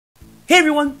Hey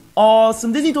everyone,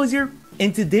 awesome Disney Toys here,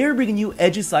 and today we're bringing you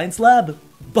EduScience Lab.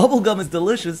 Bubblegum is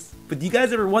delicious, but do you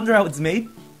guys ever wonder how it's made?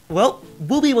 Well,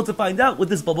 we'll be able to find out with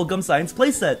this Bubblegum Science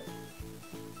playset.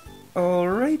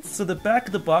 Alright, so the back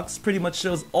of the box pretty much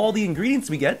shows all the ingredients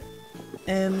we get,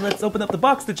 and let's open up the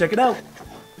box to check it out.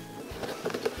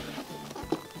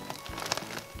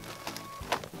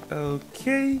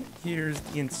 Okay, here's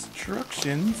the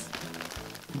instructions.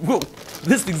 Whoa,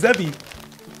 this thing's heavy.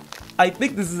 I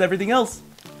think this is everything else.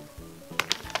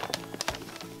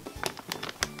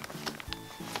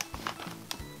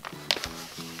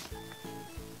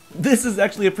 This is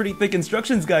actually a pretty thick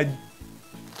instructions guide.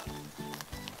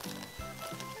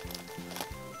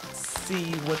 Let's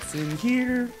see what's in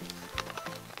here.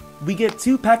 We get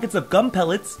 2 packets of gum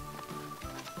pellets.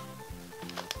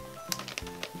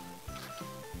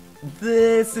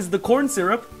 This is the corn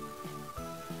syrup.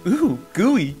 Ooh,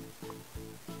 gooey.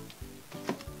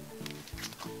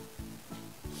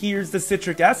 Here's the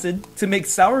citric acid to make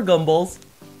sour gumballs.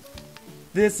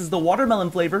 This is the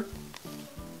watermelon flavor.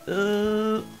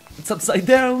 It's upside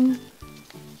down.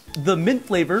 The mint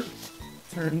flavor.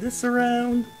 Turn this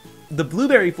around. The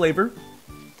blueberry flavor.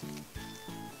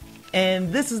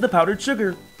 And this is the powdered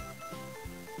sugar.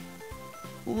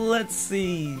 Let's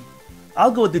see.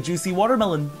 I'll go with the juicy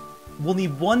watermelon. We'll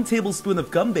need 1 tablespoon of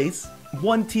gum base,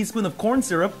 1 teaspoon of corn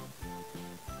syrup,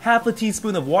 half a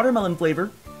teaspoon of watermelon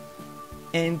flavor,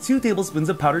 and 2 tablespoons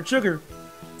of powdered sugar.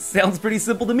 Sounds pretty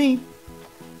simple to me.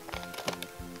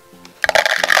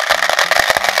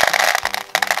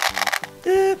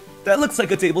 That looks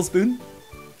like a tablespoon.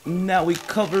 Now we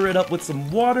cover it up with some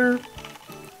water.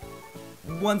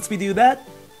 Once we do that,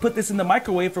 put this in the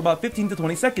microwave for about 15 to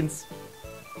 20 seconds.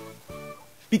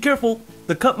 Be careful,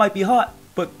 the cup might be hot,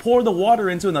 but pour the water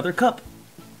into another cup.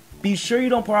 Be sure you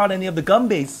don't pour out any of the gum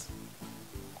base.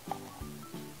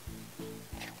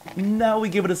 Now we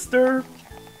give it a stir.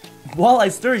 While I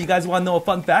stir, you guys want to know a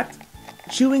fun fact?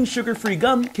 Chewing sugar-free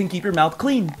gum can keep your mouth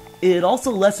clean. It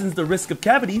also lessens the risk of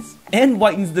cavities and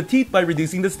whitens the teeth by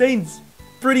reducing the stains.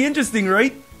 Pretty interesting,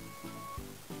 right?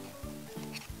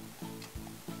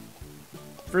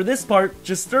 For this part,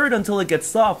 just stir it until it gets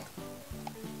soft.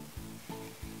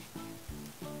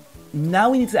 Now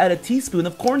we need to add a teaspoon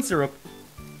of corn syrup.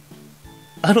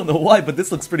 I don't know why, but this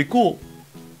looks pretty cool.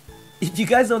 If you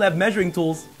guys don't have measuring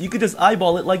tools, you could just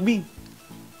eyeball it like me.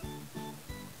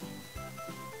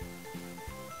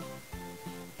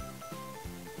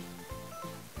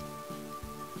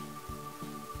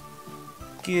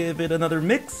 Give it another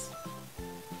mix.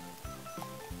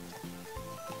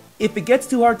 If it gets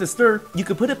too hard to stir, you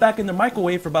could put it back in the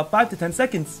microwave for about 5 to 10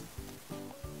 seconds.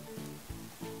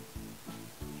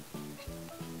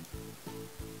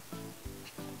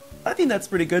 I think that's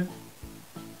pretty good.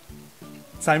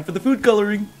 Time for the food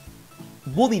coloring.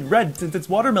 We'll need red since it's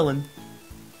watermelon.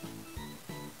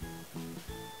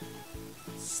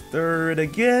 Stir it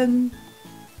again.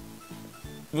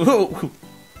 Whoa,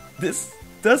 this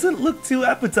doesn't look too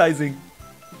appetizing.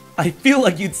 I feel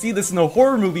like you'd see this in a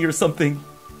horror movie or something.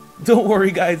 Don't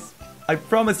worry guys, I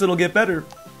promise it'll get better.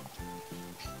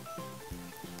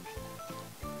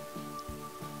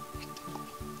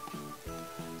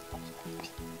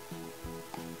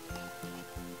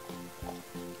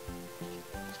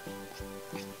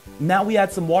 Now we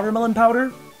add some watermelon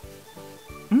powder.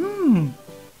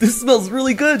 This smells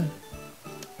really good.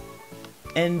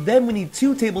 And then we need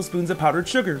 2 tablespoons of powdered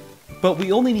sugar, but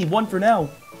we only need 1 for now.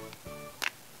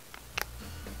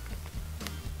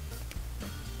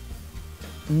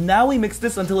 Now we mix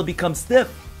this until it becomes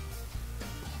stiff.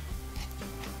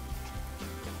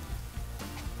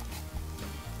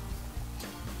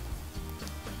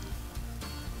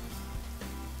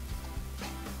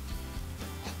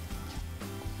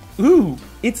 Ooh,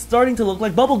 it's starting to look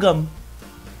like bubblegum.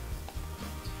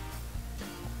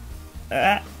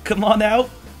 Come on out.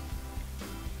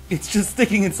 It's just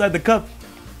sticking inside the cup.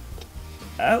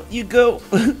 Out you go.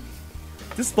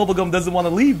 This bubblegum doesn't want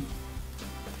to leave.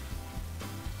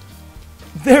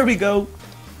 There we go.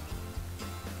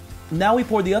 Now we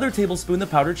pour the other tablespoon of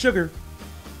powdered sugar.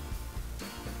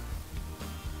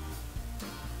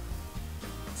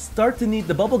 Start to knead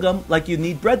the bubblegum like you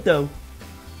knead bread dough.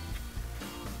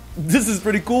 This is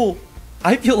pretty cool.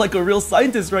 I feel like a real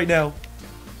scientist right now.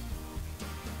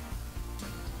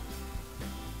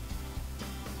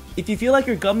 If you feel like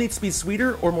your gum needs to be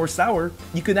sweeter or more sour,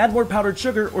 you can add more powdered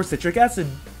sugar or citric acid.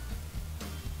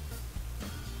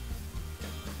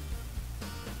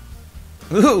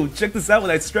 Ooh, check this out when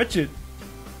I stretch it.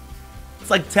 It's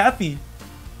like taffy.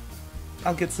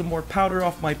 I'll get some more powder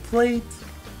off my plate.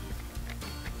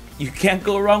 You can't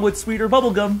go wrong with sweeter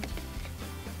bubblegum.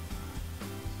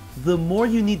 The more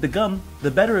you knead the gum,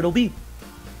 the better it'll be.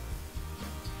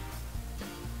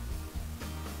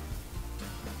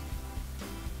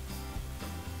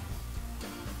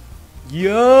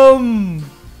 Yum!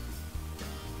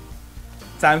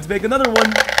 Time to make another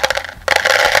one.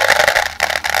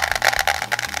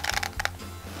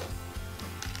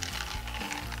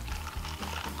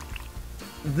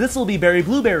 This'll be berry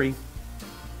blueberry.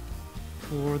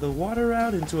 Pour the water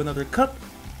out into another cup.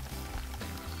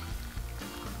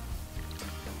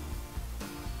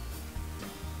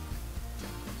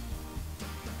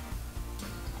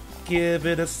 Give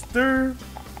it a stir.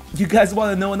 You guys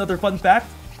want to know another fun fact?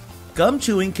 Gum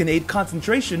chewing can aid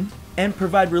concentration and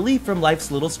provide relief from life's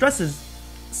little stresses.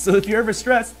 So if you're ever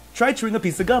stressed, try chewing a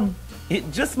piece of gum. It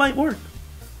just might work.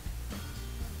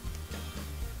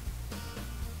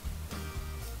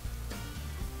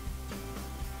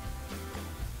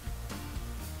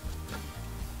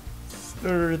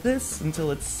 Stir this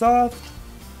until it's soft.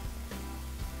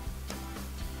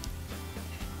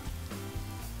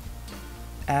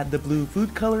 Add the blue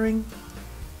food coloring.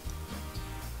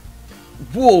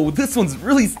 Whoa, this one's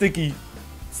really sticky.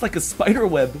 It's like a spider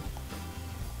web.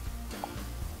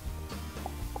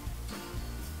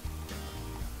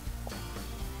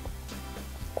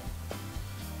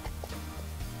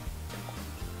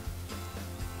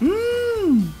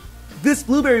 Mmm! This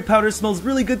blueberry powder smells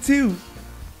really good too.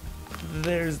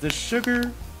 There's the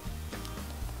sugar.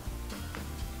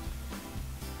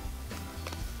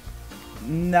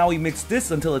 Now we mix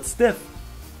this until it's stiff.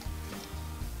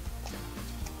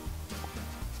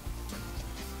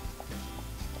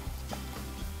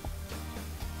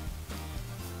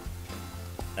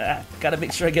 Gotta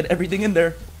make sure I get everything in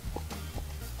there.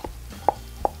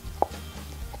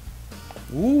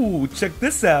 Ooh, check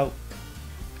this out.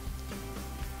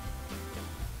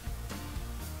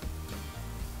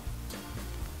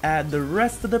 Add the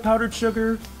rest of the powdered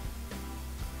sugar.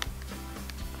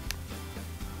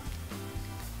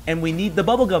 And we need the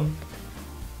bubblegum.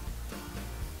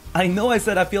 I know I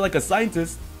said I feel like a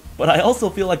scientist, but I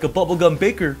also feel like a bubblegum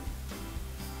baker.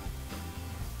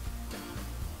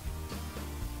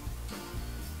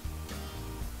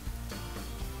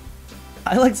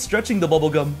 I like stretching the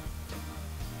bubblegum.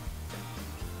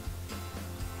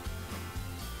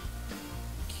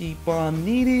 Keep on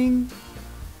kneading.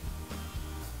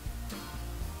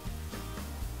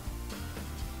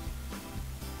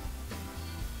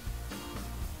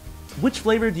 Which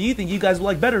flavor do you think you guys will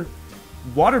like better?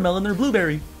 Watermelon or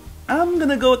blueberry? I'm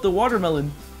gonna go with the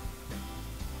watermelon.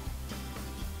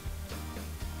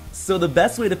 So the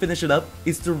best way to finish it up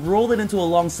is to roll it into a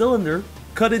long cylinder,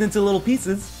 cut it into little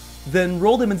pieces, then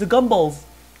roll them into gumballs.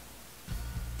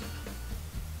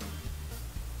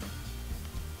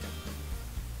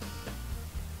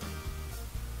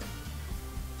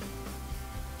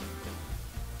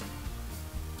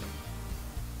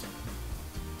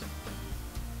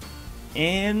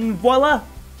 And voila!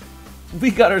 We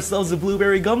got ourselves a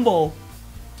blueberry gumball.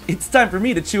 It's time for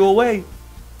me to chew away.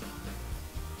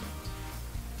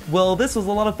 Well, this was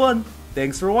a lot of fun.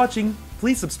 Thanks for watching.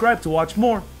 Please subscribe to watch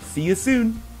more. See you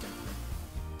soon.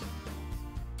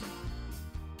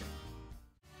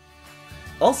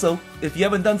 Also, if you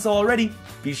haven't done so already,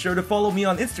 be sure to follow me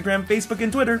on Instagram, Facebook,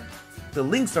 and Twitter. The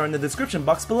links are in the description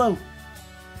box below.